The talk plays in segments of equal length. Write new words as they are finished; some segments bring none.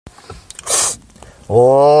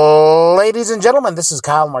Ladies and gentlemen, this is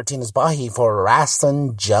Kyle Martinez-Bahi for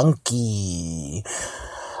Wrestling Junkie.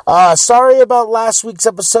 Sorry about last week's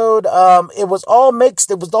episode. It was all mixed.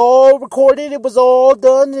 It was all recorded. It was all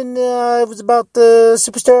done. And, it was about the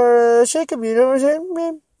Superstar Shakeup, you know what I'm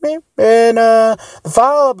saying? And, the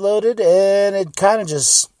file uploaded and it kind of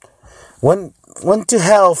just went to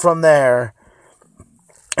hell from there.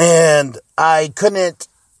 And I couldn't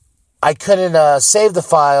save the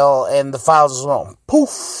file, and the file just went poof.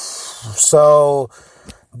 So,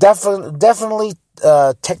 definitely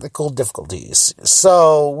technical difficulties.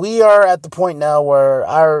 So, we are at the point now where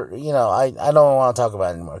I don't want to talk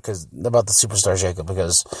about it anymore about the Superstar Shakeup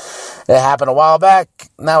because it happened a while back.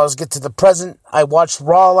 Now let's get to the present. I watched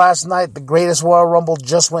Raw last night. The Greatest Royal Rumble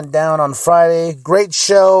just went down on Friday. Great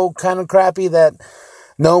show. Kind of crappy that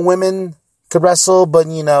no women could wrestle, but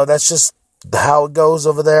that's just how it goes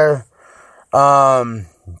over there. I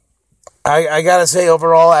gotta say,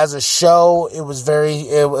 overall, as a show, it was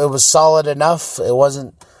it was solid enough. It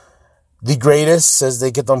wasn't the greatest, as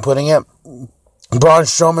they kept on putting it. Braun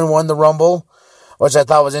Strowman won the Rumble, which I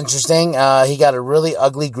thought was interesting. He got a really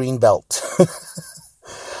ugly green belt.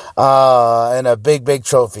 And a big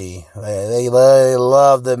trophy. They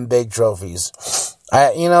love them big trophies.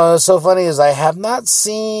 What's so funny is I have not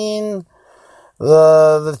seen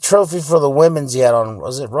the trophy for the women's yet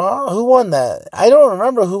was it Raw? Who won that? I don't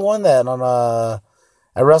remember who won that on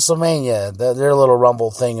at WrestleMania. Their little Rumble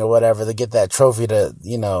thing or whatever. They get that trophy that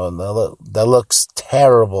looks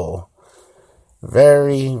terrible.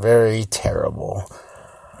 Very, very terrible.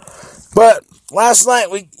 But last night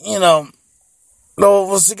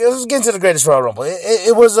let's get into the Greatest Royal Rumble.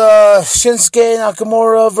 It was Shinsuke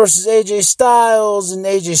Nakamura versus AJ Styles,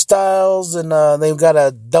 and they've got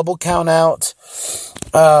a double count out.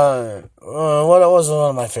 What was one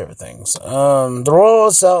of my favorite things? The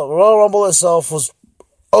Royal Rumble itself was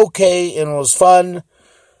okay and was fun.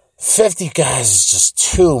 50 guys is just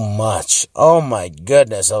too much. Oh my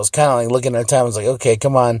goodness. I was kind of like looking at the time. I was like, okay,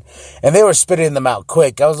 come on. And they were spitting them out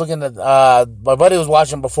quick. I was looking at, my buddy was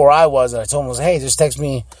watching before I was, and I told him, hey, just text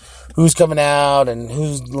me who's coming out and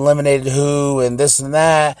who's eliminated who and this and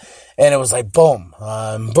that. And it was like, boom,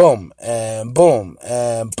 boom, and boom,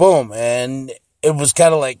 and boom. And it was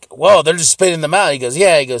kind of like, whoa, they're just spitting them out. He goes,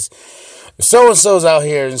 so-and-so's out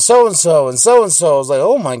here, and so-and-so, and so-and-so. I was like,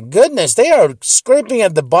 oh my goodness, they are scraping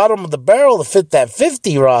at the bottom of the barrel to fit that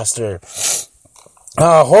 50 roster.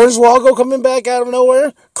 Hornswoggle coming back out of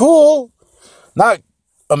nowhere. Cool. Not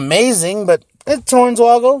amazing, but it's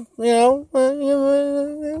Hornswoggle,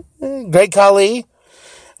 Great Khali.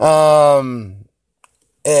 What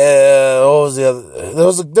was the other?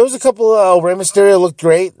 There was a couple, Rey Mysterio looked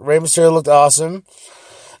great. Rey Mysterio looked awesome.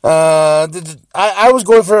 I was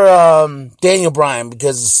going for Daniel Bryan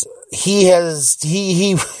because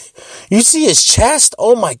you see his chest.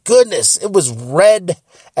 Oh my goodness, it was red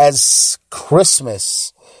as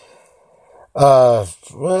Christmas. I'm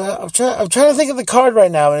trying to think of the card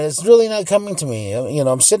right now, and it's really not coming to me.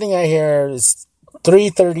 I'm sitting out here. It's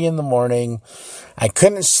 3:30 in the morning. I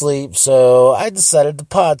couldn't sleep, so I decided to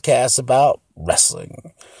podcast about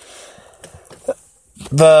wrestling.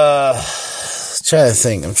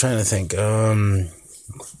 I'm trying to think.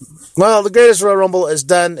 Well, the Greatest Royal Rumble is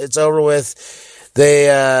done. It's over with.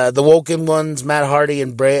 The Woken ones, Matt Hardy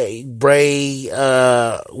and Bray won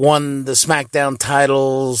the SmackDown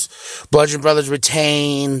titles. Bludgeon Brothers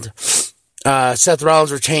retained. Seth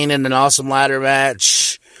Rollins retained in an awesome ladder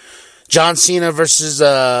match. John Cena versus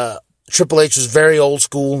Triple H was very old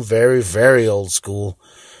school. Very, very old school.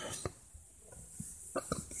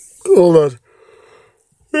 Hold on.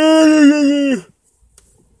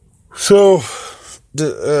 So,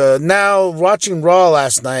 now watching Raw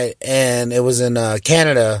last night, and it was in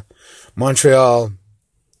Canada, Montreal.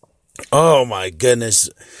 Oh my goodness.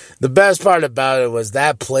 The best part about it was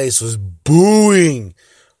that place was booing.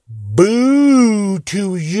 Boo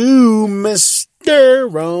to you, Mr.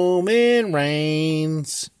 Roman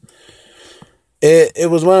Reigns. It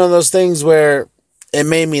was one of those things where it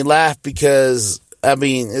made me laugh because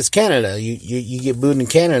it's Canada. You get booed in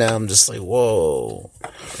Canada. I'm just like, whoa.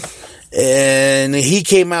 And he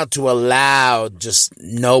came out to a loud, just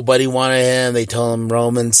nobody wanted him. They told him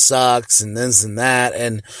Roman sucks and this and that.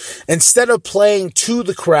 And instead of playing to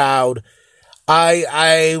the crowd,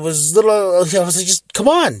 I was like, just come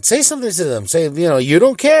on, say something to them. Say, you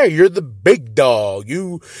don't care. You're the big dog.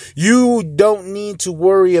 You don't need to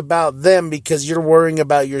worry about them because you're worrying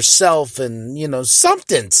about yourself and,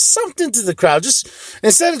 something to the crowd. Just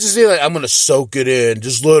instead of just being like, I'm going to soak it in,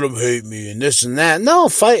 just let them hate me and this and that. No,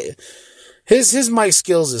 fight. His mic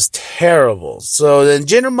skills is terrible. So then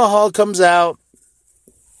Jinder Mahal comes out.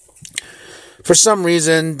 for some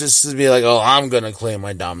reason, just to be like, oh, I'm going to claim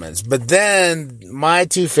my dominance. But then my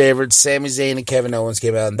two favorites, Sami Zayn and Kevin Owens,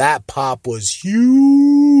 came out, and that pop was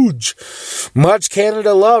huge. Much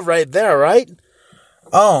Canada love right there, right?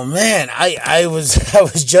 Oh man, I was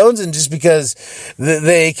jonesing just because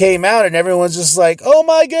they came out and everyone's just like, oh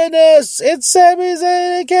my goodness, it's Sami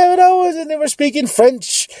Zayn and Kevin Owens, and they were speaking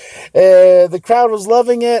French. The crowd was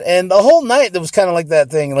loving it, and the whole night there was kind of like that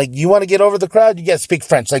thing, like you want to get over the crowd, you got to speak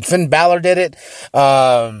French. Like Finn Balor did it,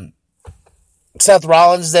 Seth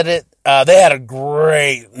Rollins did it. They had a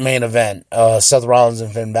great main event, Seth Rollins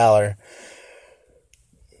and Finn Balor.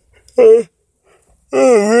 Oh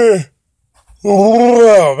man.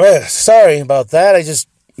 Oh, man. Sorry about that.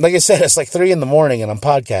 Like I said, it's like 3 a.m. and I'm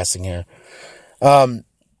podcasting here.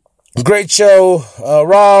 Great show.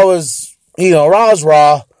 Raw was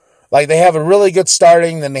Raw. Like, they have a really good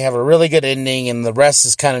starting, then they have a really good ending, and the rest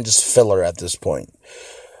is kind of just filler at this point.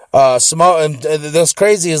 And what's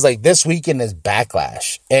crazy is, like, this weekend is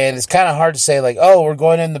Backlash. And it's kind of hard to say, like, oh, we're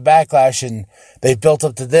going into Backlash, and they've built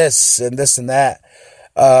up to this and that.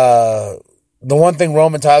 The one thing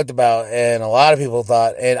Roman talked about, and a lot of people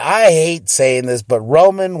thought, and I hate saying this, but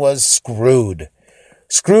Roman was screwed.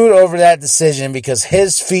 Screwed over that decision because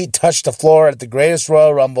his feet touched the floor at the greatest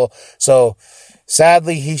Royal Rumble. So,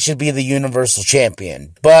 sadly, he should be the Universal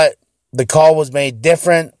Champion. But the call was made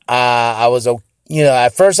different. At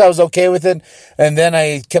first I was okay with it, and then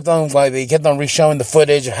they kept on re-showing the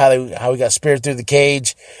footage of how he got speared through the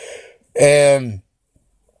cage. And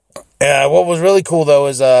what was really cool though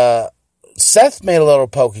is Seth made a little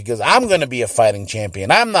poke because I'm going to be a fighting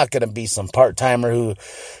champion. I'm not going to be some part-timer who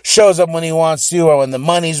shows up when he wants to or when the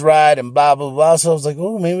money's right and blah, blah, blah. So I was like,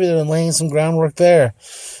 oh, maybe they're laying some groundwork there.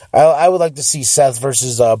 I would like to see Seth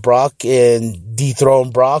versus Brock and dethrone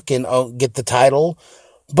Brock and get the title.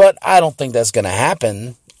 But I don't think that's going to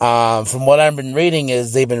happen. From what I've been reading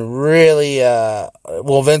is they've been really,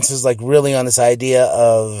 Vince is like really on this idea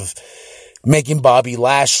of making Bobby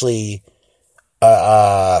Lashley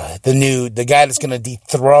the guy that's gonna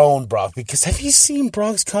dethrone Brock, because have you seen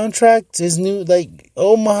Brock's contract? His new, like,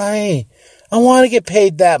 oh my, I want to get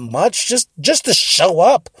paid that much just to show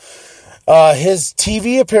up. His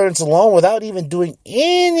TV appearance alone, without even doing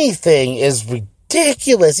anything, is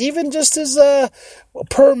ridiculous. Even just as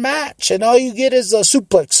per match, and all you get is a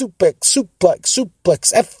suplex, F5,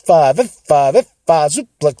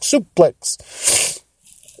 suplex.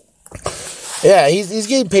 Yeah, he's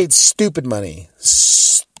getting paid stupid money.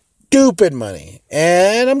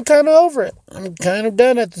 And I'm kind of over it. I'm kind of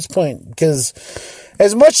done at this point. Because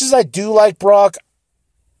as much as I do like Brock,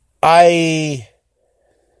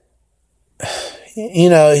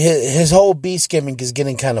 his whole beast gimmick is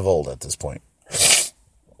getting kind of old at this point.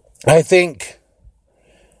 I think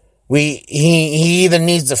he either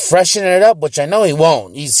needs to freshen it up, which I know he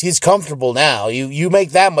won't. He's comfortable now. You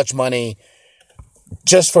make that much money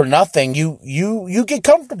just for nothing, you get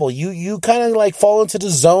comfortable. You kind of like fall into the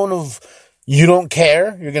zone of you don't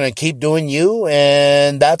care. You're going to keep doing you,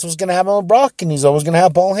 and that's what's going to happen with Brock, and he's always going to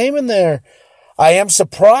have Paul Heyman there. I am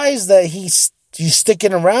surprised that he's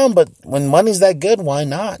sticking around, but when money's that good, why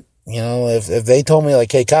not? You know, if they told me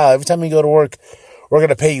like, hey, Kyle, every time you go to work, we're going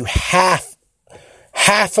to pay you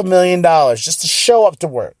 $500,000 just to show up to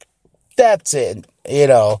work. That's it. You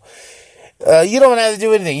know. You don't have to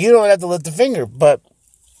do anything. You don't have to lift a finger. But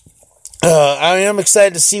I am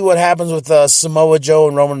excited to see what happens with Samoa Joe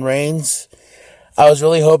and Roman Reigns. I was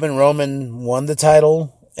really hoping Roman won the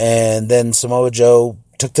title and then Samoa Joe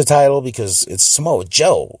took the title because it's Samoa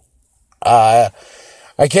Joe. I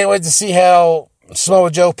can't wait to see how Samoa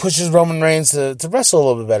Joe pushes Roman Reigns to wrestle a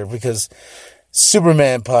little bit better, because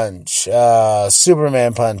Superman punch,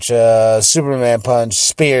 Superman punch,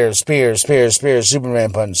 spear,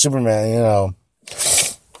 Superman punch, Superman, you know.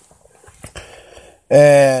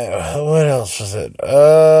 And what else was it?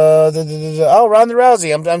 Ronda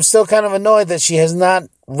Rousey. I'm still kind of annoyed that she has not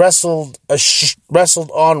wrestled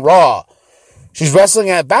on Raw. She's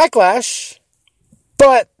wrestling at Backlash,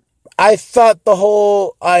 but I thought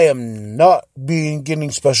I am not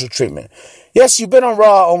getting special treatment. Yes, you've been on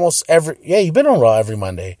Raw you've been on Raw every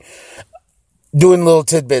Monday, doing little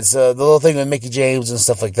tidbits, the little thing with Mickie James and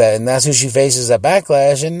stuff like that, and that's who she faces at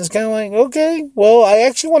Backlash, and it's kind of like, okay, well, I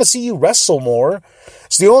actually want to see you wrestle more.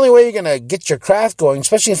 It's the only way you're going to get your craft going,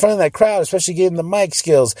 especially in front of that crowd, especially getting the mic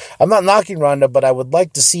skills. I'm not knocking Ronda, but I would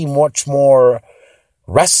like to see much more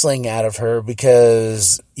wrestling out of her,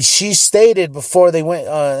 because she stated before they went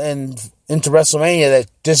into WrestleMania that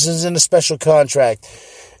this isn't a special contract.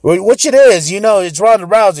 Which it is, it's Ronda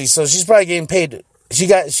Rousey, so she's probably getting paid.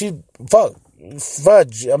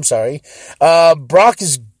 Fudge, I'm sorry. Brock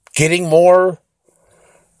is getting more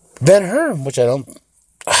than her, which I don't know,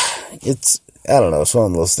 it's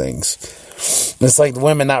one of those things. It's like the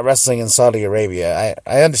women not wrestling in Saudi Arabia.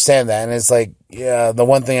 I understand that, and it's like, yeah, the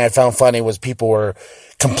one thing I found funny was people were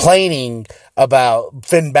complaining about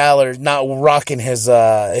Finn Balor not rocking his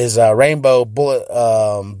Rainbow Bullet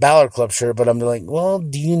Balor Club shirt, but I'm like, well,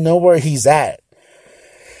 do you know where he's at?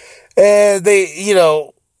 And they,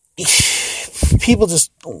 people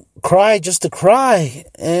just cry just to cry,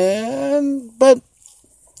 but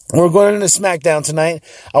we're going into SmackDown tonight.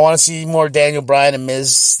 I want to see more Daniel Bryan and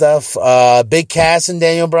Miz stuff. Big Cass and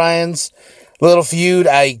Daniel Bryan's little feud.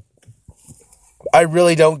 I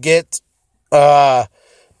really don't get. Like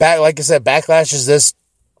I said, Backlash is this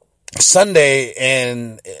Sunday,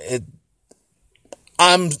 and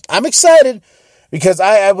I'm excited because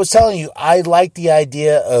I was telling you I like the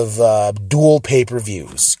idea of dual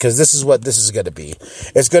pay-per-views, because this is what this is going to be.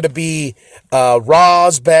 It's going to be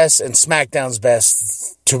Raw's best and SmackDown's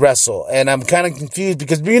best to wrestle, and I'm kind of confused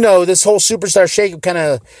because this whole Superstar shakeup kind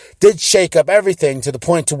of did shake up everything to the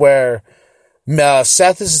point to where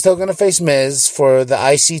Seth is still going to face Miz for the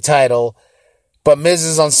IC title, but Miz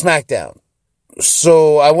is on SmackDown.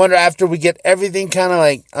 So I wonder, after we get everything kind of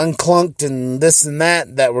like unclunked and this and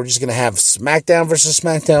that we're just going to have SmackDown versus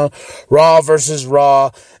SmackDown, Raw versus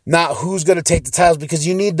Raw, not who's going to take the titles, because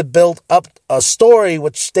you need to build up a story,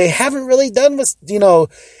 which they haven't really done with,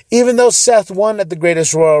 even though Seth won at the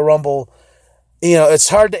Greatest Royal Rumble, it's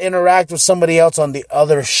hard to interact with somebody else on the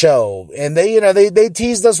other show. And they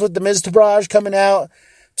teased us with the Miz Taraj coming out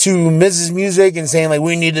to Miz's music and saying, like,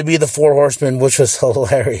 we need to be the Four Horsemen, which was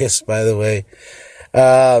hilarious, by the way.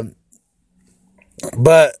 But,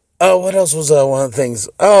 what else was one of the things?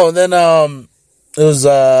 Oh, then, it was,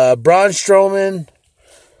 Braun Strowman,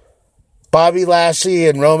 Bobby Lashley,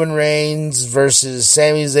 and Roman Reigns versus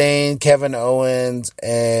Sami Zayn, Kevin Owens,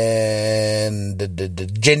 and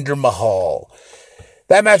Jinder Mahal.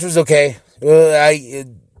 That match was okay. You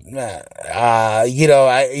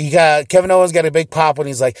got Kevin Owens got a big pop when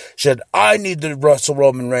he's like, should I need to wrestle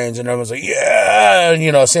Roman Reigns? And everyone's like, yeah.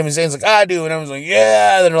 And, Sami Zayn's like, I do. And everyone's like,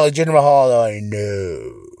 yeah. And then they're like, Jinder Mahal, I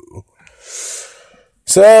know.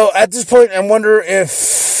 So at this point, I wonder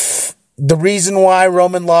if the reason why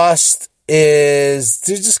Roman lost is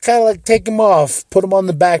to just kind of like take him off, put him on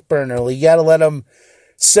the back burner. You got to let him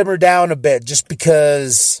simmer down a bit, just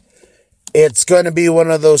because it's going to be one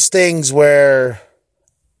of those things where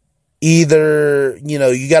either,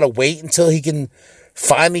 you got to wait until he can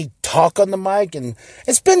finally talk on the mic. And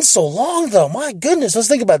it's been so long, though. My goodness, let's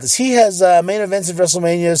think about this. He has main events in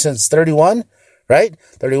WrestleMania since 31, right?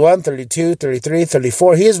 31, 32, 33,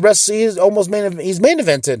 34. He's main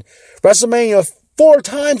evented WrestleMania 4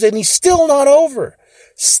 times, and he's still not over.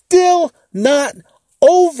 Still not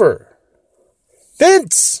over.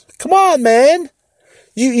 Vince, come on, man.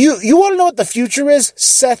 You want to know what the future is?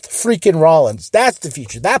 Seth freaking Rollins. That's the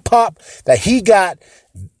future. That pop that he got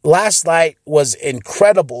last night was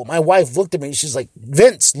incredible. My wife looked at me and she's like,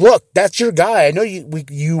 Vince, look, that's your guy. I know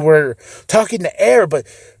you were talking to air, but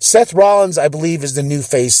Seth Rollins, I believe, is the new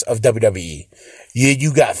face of WWE.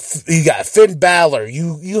 You got Finn Balor.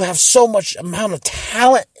 You have so much amount of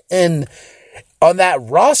talent on that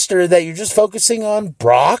roster that you're just focusing on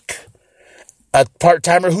Brock, a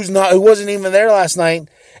part-timer who wasn't even there last night,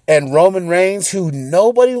 and Roman Reigns, who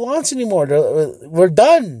nobody wants anymore. We're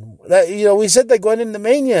done. We said that going into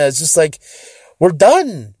Mania. It's just like, we're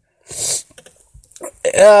done.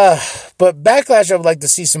 But Backlash, I would like to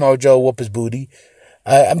see Samoa Joe whoop his booty.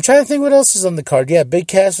 I'm trying to think what else is on the card. Yeah, Big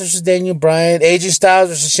Cass versus Daniel Bryan, AJ Styles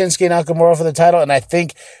versus Shinsuke Nakamura for the title, and I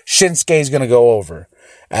think Shinsuke is going to go over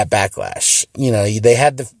at Backlash. They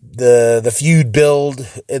had the feud build.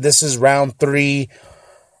 This is round 3.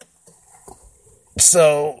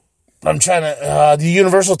 So I'm trying to, the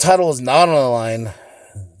Universal title is not on the line.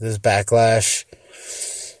 This Backlash.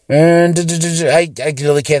 And I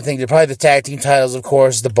really can't think. Probably the tag team titles, of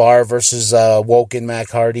course. The Bar versus Woken, Matt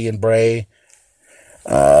Hardy, and Bray.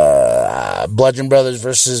 Bludgeon Brothers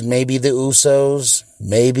versus maybe the Usos.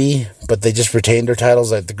 Maybe. But they just retained their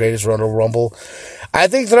titles like the Greatest Royal Rumble. I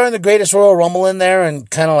think throwing the Greatest Royal Rumble in there and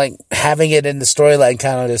kind of like having it in the storyline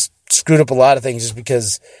kind of just screwed up a lot of things, just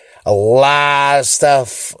because a lot of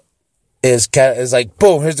stuff is like,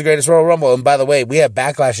 boom, here's the Greatest Royal Rumble. And by the way, we have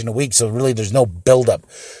Backlash in a week, so really there's no build up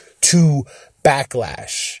to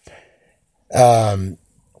Backlash. But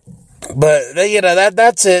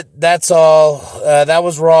that's it. That's all. That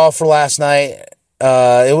was Raw for last night.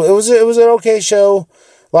 It was an okay show.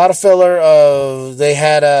 A lot of filler. They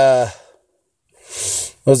had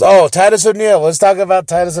Titus O'Neil. Let's talk about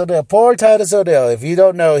Titus O'Neil. Poor Titus O'Neil. If you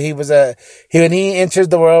don't know, when he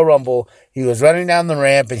entered the Royal Rumble, he was running down the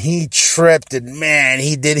ramp and he tripped and man,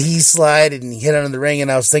 he slid and he hit under the ring.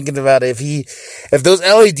 And I was thinking about if those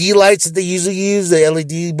LED lights that they usually use, the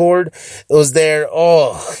LED board, was there,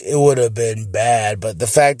 it would have been bad. But the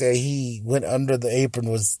fact that he went under the apron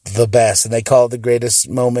was the best, and they call it the greatest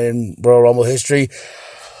moment in Royal Rumble history.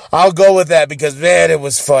 I'll go with that because man, it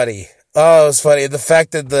was funny. Oh, it was funny. The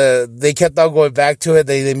fact that they kept on going back to it.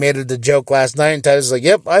 They made it a joke last night, and Titus was like,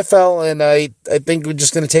 yep, I fell, and I think we're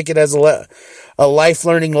just going to take it as a life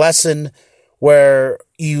learning lesson where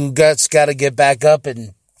you got to get back up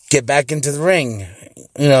and get back into the ring.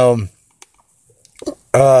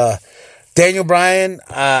 Daniel Bryan,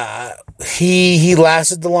 he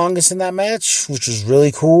lasted the longest in that match, which was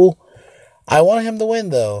really cool. I want him to win,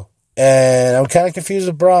 though, and I'm kind of confused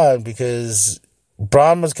with Braun because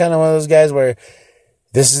Braun was kind of one of those guys where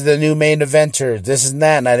this is the new main eventer, this and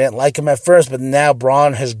that, and I didn't like him at first, but now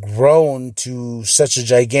Braun has grown to such a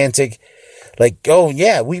gigantic,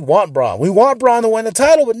 we want Braun. We want Braun to win the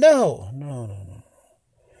title, but no.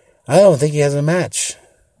 I don't think he has a match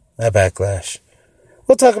at Backlash.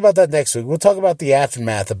 We'll talk about that next week. We'll talk about the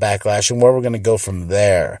aftermath of Backlash and where we're going to go from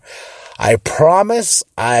there. I promise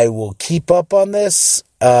I will keep up on this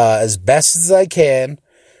as best as I can.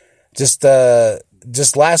 Just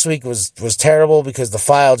last week was terrible because the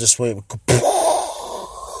file just went.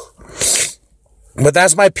 But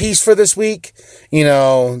that's my piece for this week.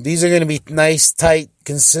 These are going to be nice, tight,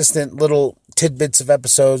 consistent little tidbits of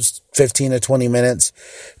episodes, 15 to 20 minutes.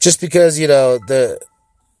 Just because, we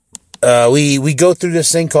go through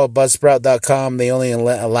this thing called Buzzsprout.com. They only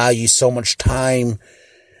allow you so much time.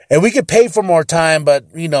 And we could pay for more time,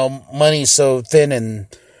 but, money's so thin and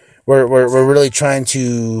we're really trying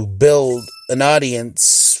to build an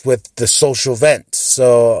audience with the social event.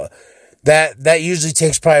 So that usually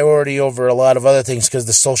takes priority over a lot of other things because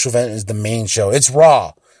the social event is the main show. It's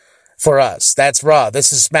Raw for us. That's Raw.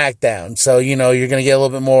 This is SmackDown. So, you're going to get a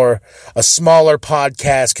little bit more, a smaller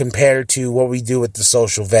podcast compared to what we do with the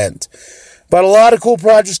social event. But a lot of cool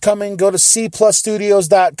projects coming. Go to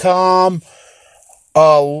cplusstudios.com.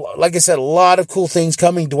 Like I said, a lot of cool things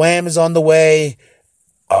coming. Dwam is on the way.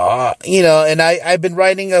 And I've been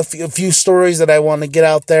writing a few stories that I want to get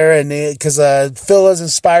out there, and because Phil has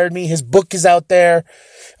inspired me. His book is out there,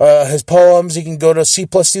 his poems. You can go to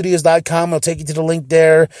cplusstudios.com. I'll take you to the link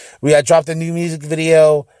there. I dropped a new music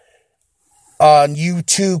video on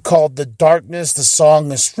YouTube called The Darkness. The song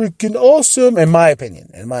is freaking awesome, in my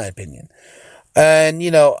opinion. And,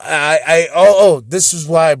 this is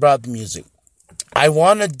why I brought the music. I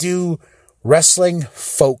want to do wrestling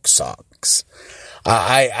folk songs.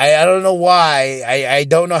 I don't know why. I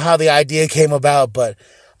don't know how the idea came about, but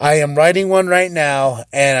I am writing one right now,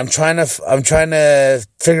 and I'm trying to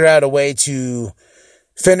figure out a way to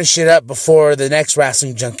finish it up before the next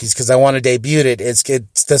Wrestling Junkies because I want to debut it.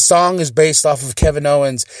 The song is based off of Kevin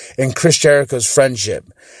Owens and Chris Jericho's friendship,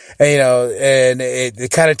 and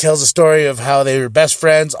it kind of tells the story of how they were best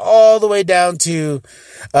friends all the way down to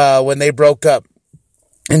when they broke up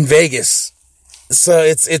in Vegas. So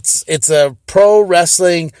it's a pro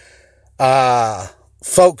wrestling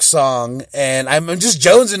folk song, and I'm just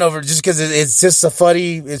jonesing over it just because it's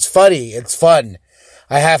funny. It's fun.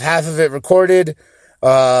 I have half of it recorded,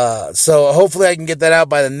 so hopefully I can get that out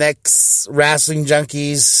by the next Wrestling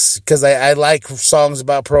Junkies because I like songs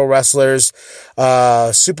about pro wrestlers.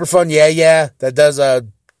 Super Fun, that does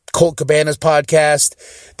Colt Cabana's podcast.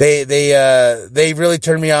 They really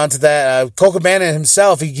turned me on to that. Colt Cabana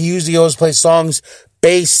himself, he usually always plays songs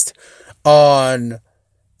based on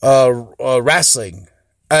wrestling.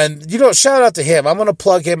 And, shout out to him. I'm going to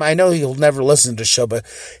plug him. I know he'll never listen to the show, but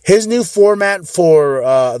his new format for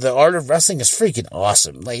the Art of Wrestling is freaking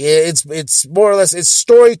awesome. Like, it's more or less, it's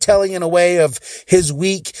storytelling in a way of his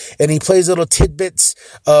week, and he plays little tidbits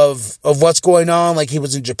of what's going on, like he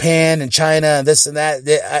was in Japan and China and this and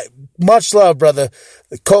that. Much love, brother.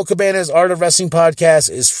 Colt Cabana's Art of Wrestling podcast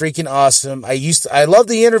is freaking awesome. I love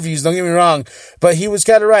the interviews, don't get me wrong, but he was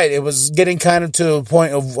kind of right. It was getting kind of to a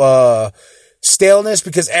point of, staleness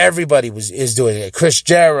because everybody is doing it. Chris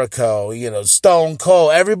Jericho, Stone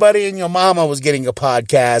Cold, everybody and your mama was getting a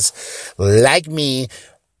podcast like me.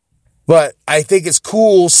 But I think it's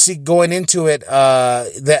cool going into it,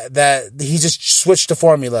 that he just switched the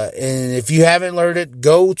formula. And if you haven't learned it,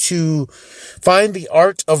 go to Find the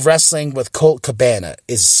Art of Wrestling with Colt Cabana.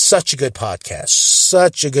 Is such a good podcast.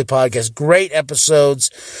 Such a good podcast. Great episodes.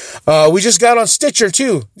 We just got on Stitcher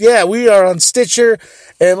too. Yeah, we are on Stitcher.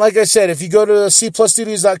 And like I said, if you go to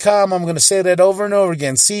cplusstudios.com, I'm going to say that over and over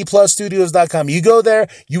again, cplusstudios.com. You go there,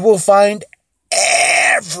 you will find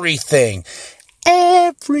everything.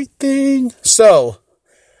 So,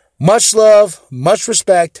 much love, much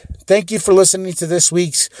respect. Thank you for listening to this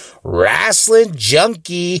week's Wrestling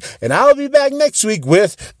Junkie. And I'll be back next week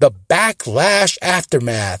with the Backlash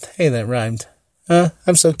Aftermath. Hey, that rhymed.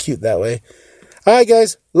 I'm so cute that way. All right,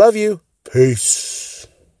 guys. Love you. Peace.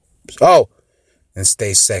 Oh, and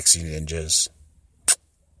stay sexy, ninjas.